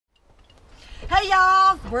Hey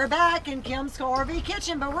y'all, we're back in Kim's RV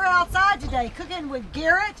kitchen, but we're outside today cooking with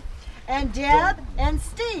Garrett and Deb and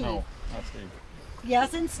Steve. No, not Steve.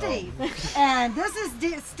 Yes, and Steve. Oh. And this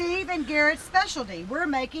is Steve and Garrett's specialty. We're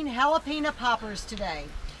making jalapeno poppers today.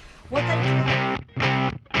 What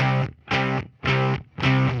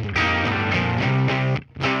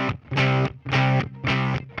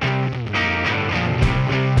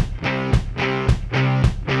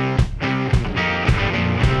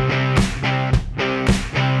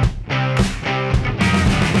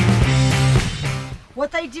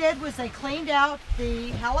they did was they cleaned out the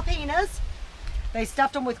jalapenos. They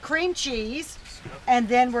stuffed them with cream cheese, and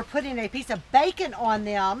then we're putting a piece of bacon on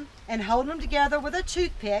them and holding them together with a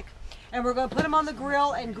toothpick, and we're going to put them on the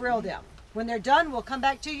grill and grill them. When they're done, we'll come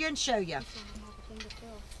back to you and show you.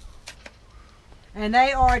 And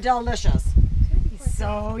they are delicious.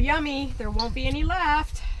 So yummy. There won't be any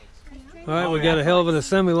left. All right, we got a hell of an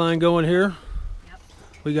assembly line going here.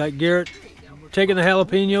 We got Garrett taking the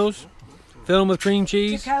jalapenos, filling them with cream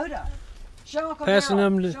cheese. Dakota. Passing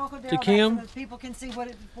them to Kim. So that people can see what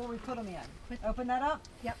before we put them in. Open that up.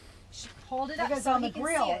 Yep. Hold it up because so on he the can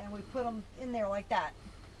grill, see it. and we put them in there like that.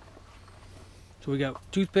 So we got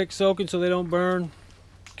toothpicks soaking so they don't burn.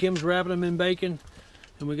 Kim's wrapping them in bacon,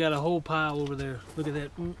 and we got a whole pile over there. Look at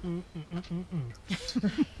that.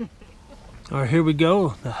 All right, here we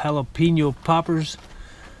go. The jalapeno poppers.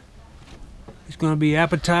 It's going to be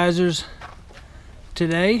appetizers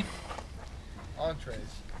today. Entrees.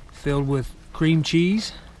 Filled with cream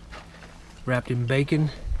cheese, wrapped in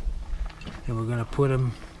bacon, and we're going to put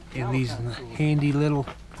them in these handy little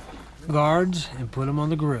guards and put them on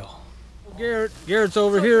the grill. Garrett's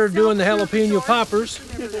over here doing the jalapeno poppers.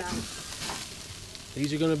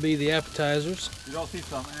 These are going to be the appetizers.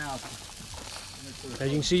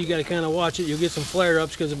 As you can see, you got to kind of watch it. You'll get some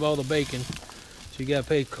flare-ups because of all the bacon, so you got to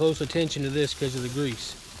pay close attention to this because of the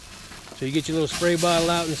grease. So you get your little spray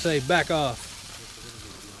bottle out and say, back off.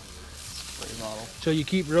 So you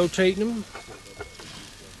keep rotating them.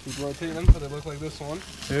 Keep rotating them so they look like this one.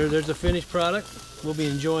 There's the finished product. We'll be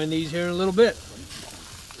enjoying these here in a little bit.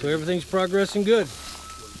 So everything's progressing good.